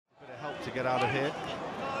to get out of here.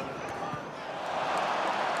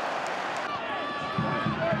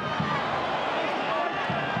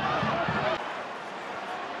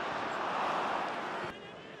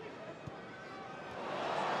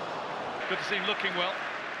 Good to see him looking well.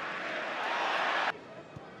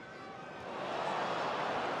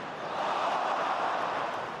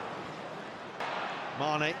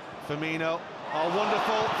 Mane, Firmino, oh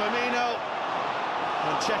wonderful, Firmino!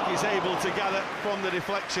 And Czech is able to gather from the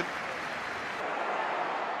deflection.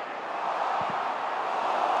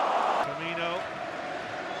 Firmino,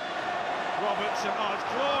 Roberto, oh it's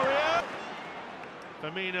glorious!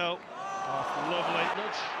 Firmino, oh lovely.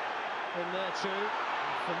 Nudge in there too.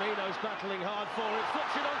 Firmino's battling hard for it,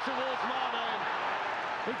 flips it on towards Mane.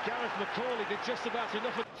 I think Gareth McCauley did just about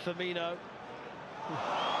enough of Firmino.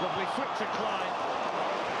 Lovely flick to Klein.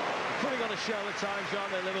 Putting on a show at times,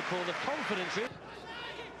 aren't they, Liverpool? The confidence in.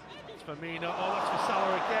 It's Firmino, oh that's for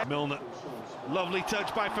Salah again. Milner, lovely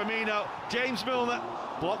touch by Firmino. James Milner,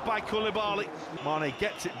 blocked by Koulibaly. Mane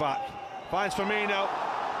gets it back, finds Firmino.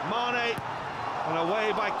 Mane, and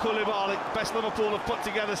away by Koulibaly. Best Liverpool have put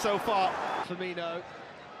together so far. Firmino,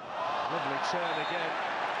 lovely turn again.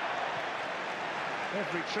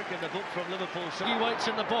 Every trick in the book from Liverpool. So he waits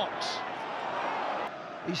in the box.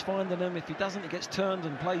 He's finding them. If he doesn't, he gets turned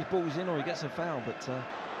and plays balls in, or he gets a foul. But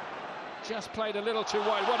just played a little too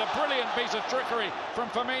wide. What a brilliant piece of trickery from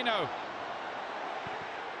Firmino.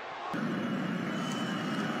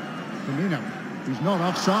 Firmino, he's not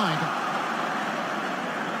offside.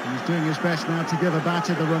 He's doing his best now to give a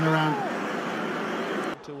batter the run around.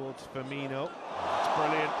 Towards Firmino, it's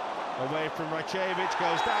brilliant. Away from Racevic,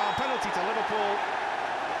 goes down. Penalty to Liverpool.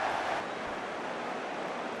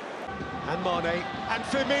 And Mane, and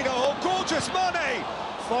Firmino, oh gorgeous Mane!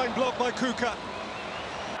 Fine block by Kuka.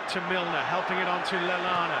 To Milner, helping it on to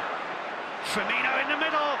Lallana. Firmino in the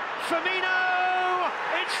middle, Firmino!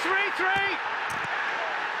 It's 3-3!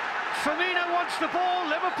 Firmino wants the ball,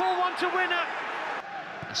 Liverpool want a winner.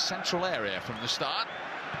 A central area from the start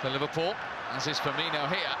for Liverpool, as is Firmino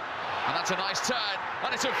here. And that's a nice turn,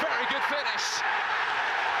 and it's a very good finish.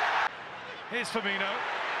 Here's Firmino.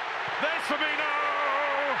 There's Firmino!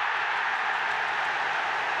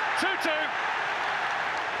 2-2.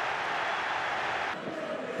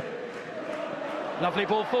 Lovely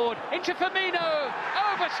ball forward into Firmino,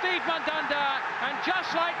 over Steve Mandanda, and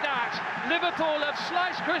just like that, Liverpool have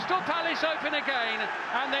sliced Crystal Palace open again,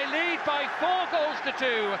 and they lead by 4 goals to 2,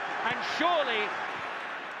 and surely...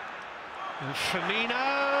 Firmino,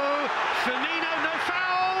 no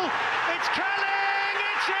foul, it's curling,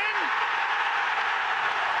 it's in!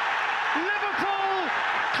 Liverpool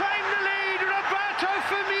claim the lead, Roberto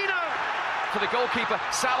Firmino! For the goalkeeper,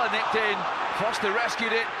 Salah nipped in, Foster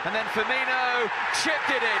rescued it, and then Firmino chipped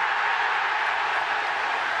it in.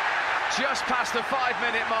 Just past the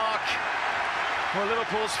 5-minute mark. Well,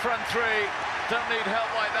 Liverpool's front three don't need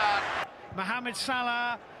help like that. Mohamed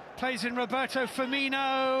Salah plays in Roberto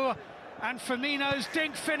Firmino, and Firmino's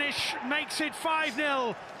dink finish makes it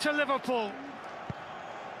 5-0 to Liverpool.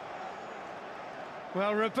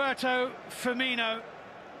 Well, Roberto Firmino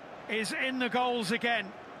is in the goals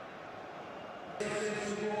again.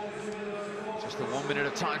 Just the 1 minute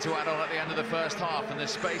of time to add on at the end of the first half, and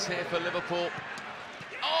there's space here for Liverpool.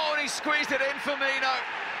 Oh, and he squeezed it in, Firmino.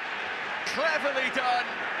 Cleverly done,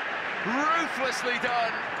 ruthlessly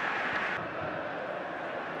done.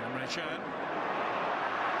 Emre Can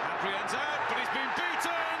apprehends out, but he's been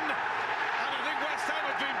beaten. And I think West Ham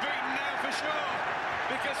have been beaten now for sure,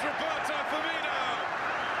 because Roberto Firmino.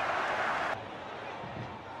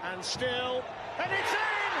 And still, and it's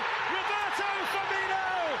in! Roberto Firmino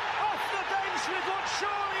off the bench with what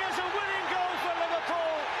surely is a winning goal for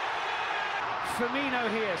Liverpool. Firmino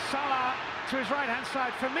here, Salah to his right-hand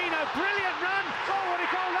side. Firmino, brilliant run! Oh, what a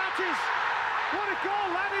goal that is! What a goal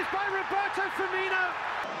that is by Roberto Firmino!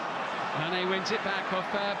 Mane wins it back off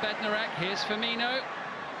Bednarek. Here's Firmino.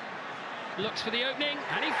 Looks for the opening,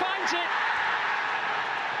 and he finds it!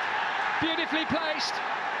 Beautifully placed.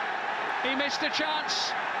 He missed a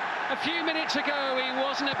chance. A few minutes ago, he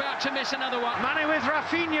wasn't about to miss another one. Mane with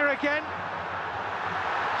Rafinha again.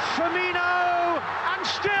 Firmino, and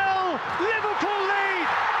still Liverpool lead.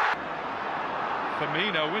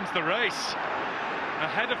 Firmino wins the race.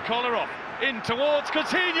 Ahead of Kolarov. In towards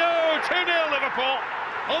Coutinho. 2-0 Liverpool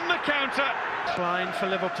on the counter. Klein for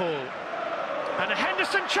Liverpool. And a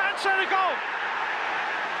Henderson chance and a goal.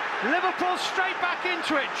 Liverpool straight back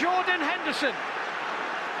into it. Jordan Henderson.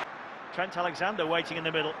 Trent Alexander waiting in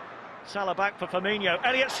the middle. Salah back for Firmino.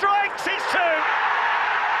 Elliott strikes, it's 2!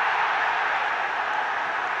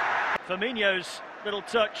 Firmino's little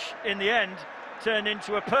touch in the end turned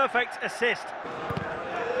into a perfect assist.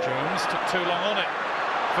 Jones took too long on it.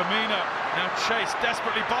 Firmino now chased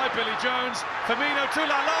desperately by Billy Jones. Firmino to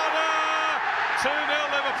Lallana. 2-0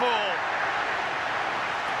 Liverpool.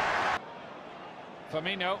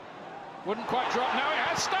 Firmino wouldn't quite drop. Now it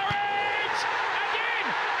has Sturridge! And in!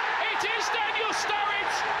 It is Daniel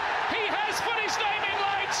Sturridge! He has put his name in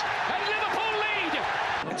lights, and Liverpool lead!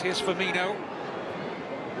 And here's Firmino.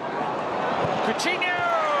 Coutinho!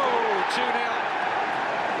 2-0.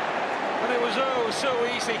 And it was so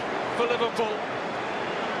easy for Liverpool.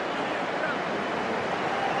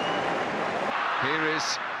 Here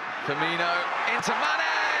is Firmino into Mane!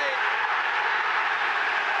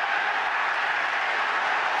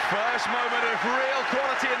 First moment of real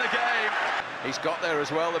quality in the game. He's got there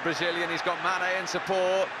as well, the Brazilian. He's got Mane in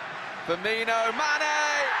support. Firmino,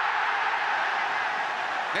 Mane!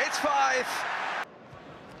 It's 5.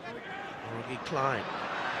 Origi Klein.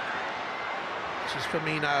 This is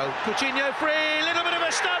Firmino. Coutinho free, little bit of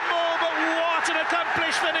a stumble, but what an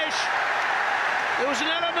accomplished finish. There was an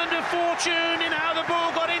element of fortune in how the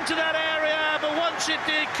ball got into that area, but once it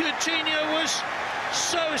did, Coutinho was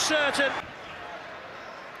so certain.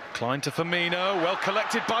 Klein to Firmino, well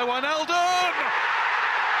collected by Wijnaldum!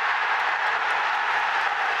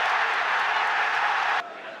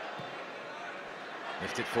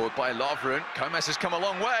 Lifted forward by Lovren. Gomez has come a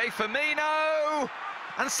long way. Firmino!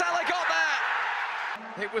 And Salah got that!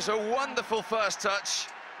 It was a wonderful first touch.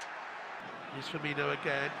 Here's Firmino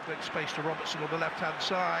again. Great space to Robertson on the left-hand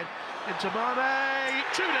side. Into Mane.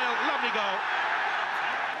 2-0. Lovely goal.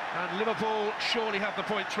 And Liverpool surely have the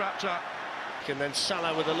points wrapped up. And then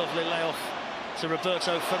Salah with a lovely layoff to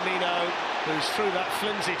Roberto Firmino, who's through that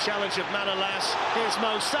flimsy challenge of Manolas. Here's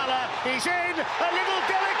Mo Salah, he's in, a little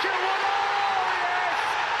delicate one, oh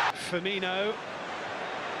yes! Firmino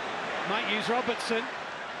might use Robertson,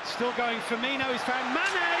 still going Firmino, he's found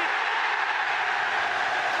Mane!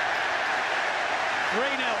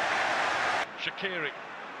 3-0. Shaqiri.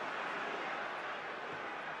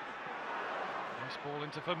 Nice ball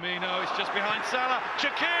into Firmino, it's just behind Salah.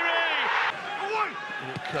 Shaqiri!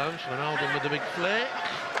 Here it comes, Ronaldo with the big flick.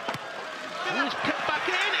 He's picked back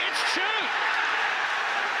in, it's true!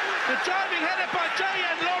 The diving header by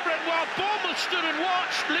Dejan Lovren while Bournemouth stood and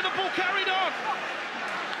watched. Liverpool carried on.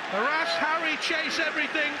 Harass, Harry, chase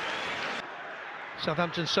everything.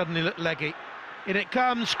 Southampton suddenly look leggy. In it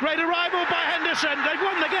comes, great arrival by Henderson. They've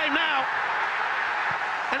won the game now.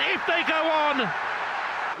 And if they go on...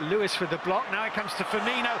 Lewis with the block, now it comes to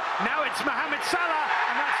Firmino, now it's Mohamed Salah,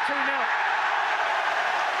 and that's 2-0.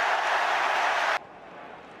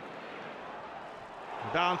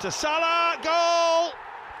 Down to Salah, goal!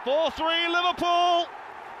 4-3 Liverpool.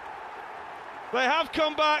 They have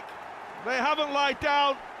come back. They haven't lied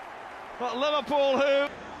down. But Liverpool who...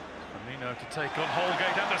 Firmino to take on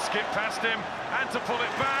Holgate and to skip past him and to pull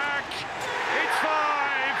it back. It's 5.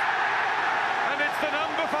 And it's the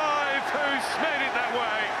number 5 who's made it that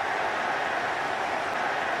way.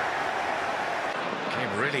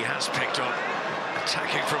 Game really has picked up.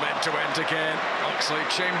 Attacking from end to end again.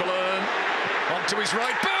 Oxlade-Chamberlain onto his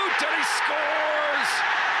right boot and he scores!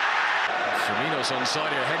 Firmino's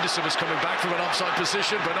onside here. Henderson was coming back from an offside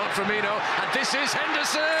position, but not Firmino. And this is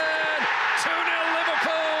Henderson! 2-0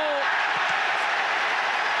 Liverpool!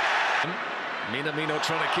 Minamino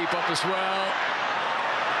trying to keep up as well.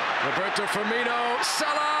 Roberto Firmino,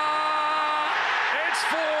 Salah! It's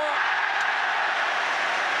 4!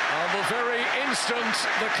 On the very instant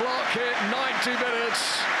the clock hit 90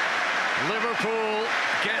 minutes, Liverpool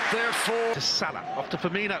get their 4. To Salah, off to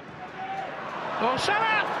Firmino. Oh,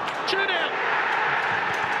 Salah! 2-0.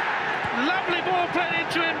 Lovely ball played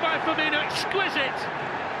into him by Firmino, exquisite.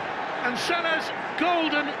 And Salah's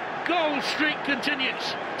golden goal streak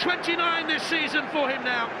continues. 29 this season for him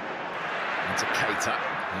now. Into Keita.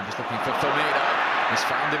 He was looking for Firmino. He's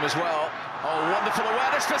found him as well. Oh, wonderful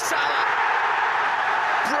awareness for Salah.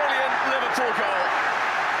 Brilliant Liverpool goal.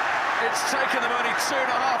 It's taken them only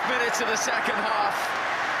 2.5 minutes of the second half.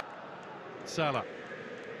 Salah.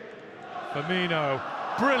 Firmino.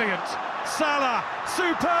 Brilliant. Salah.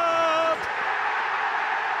 Superb.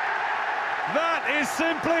 That is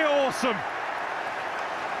simply awesome.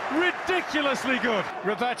 Ridiculously good.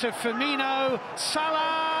 Roberto Firmino,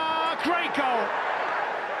 Salah, great goal.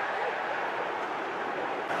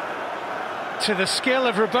 To the skill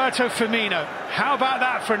of Roberto Firmino. How about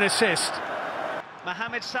that for an assist?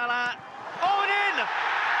 Mohamed Salah, oh and in!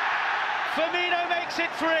 Firmino makes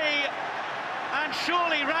it 3 and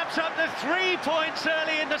surely wraps up the 3 points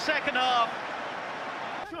early in the second half.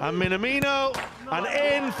 And Minamino, and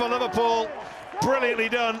in for Liverpool. Brilliantly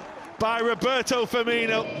done by Roberto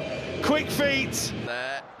Firmino. quick feet.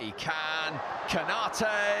 There, he can.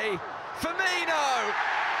 Canate. Firmino!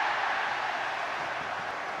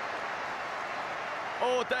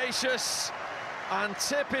 Audacious and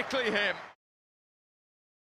typically him.